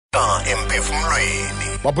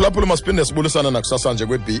Emphefumlweni. Maphulaphula masiphinde sibulisana nakusasa nje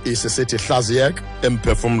kwe-BE sisithi Hlaziyeka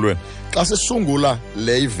emphefumlweni. Xa sisungula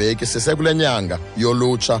le iveki sisekule nyanga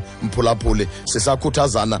yolutsha mphulaphuli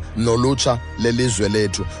sisakhuthazana nolutsha lelizwe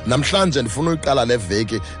lethu. Namhlanje ndifuna uyiqala le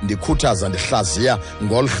veki ndikhuthaza ndihlaziya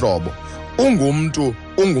ngolhlobo.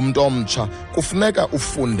 Ungumntu omtsha kufuneka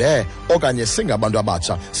ufunde okanye singabantu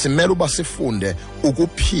abatsha simele uba sifunde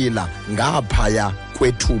ukuphila ngaphaya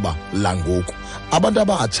kwethuba langoku. Abantu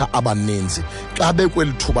abatsha abaninzi xa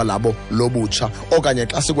bekweli thuba labo lobutsha okanye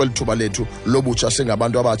xa sikweli thuba lethu lobutsha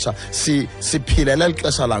singabantu abatsha siphilele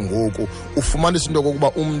ixesha langoku, ufumanisa into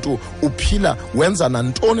kokuba umntu uphila wenza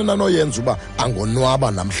nantoni nanoyenza uba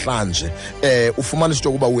angonwaba namhlanje. Ufumanisa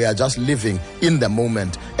into kokuba we are just living in the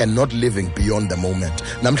moment and not living beyond the moment.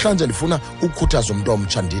 Namhlanje ndifuna ukukhuthaza umuntu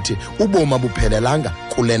omtsha ndithi ubomi abuphelelanga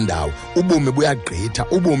kule ndawo, ubomi buyagqitha,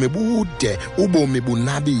 ubomi bude, ubomi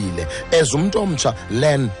bunabile. As umuntu omtsha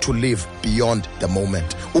learn to live beyond the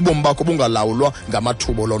moment. Ubomi bakho bungalawulwa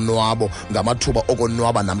ngamathuba lonwabo, ngamathuba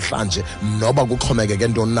okonwaba namhlanje, noba kuxhomekeke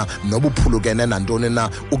ntoni na, noba uphulukene nantoni na,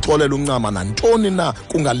 uxolela uncama nantoni na,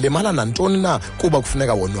 kungalimala nantoni na, kuba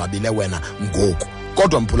kufuneka wonwabile wena ngoku.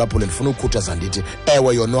 Kodwa mphulaphula ndifuna ukukhuthaza ndithi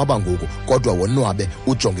ewe yonwaba ngoku, kodwa wonwabe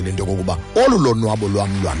ujongile into kokuba olu lonwabo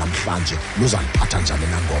lwam lwanamhlanje luzaliphatha njani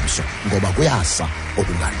nangomso, ngoba kuyasa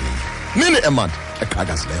okungalini. Nini emandi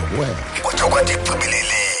eqhakazileyo kuwe Kuthiwa kwathi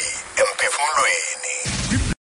gqibilili emphefumlweni.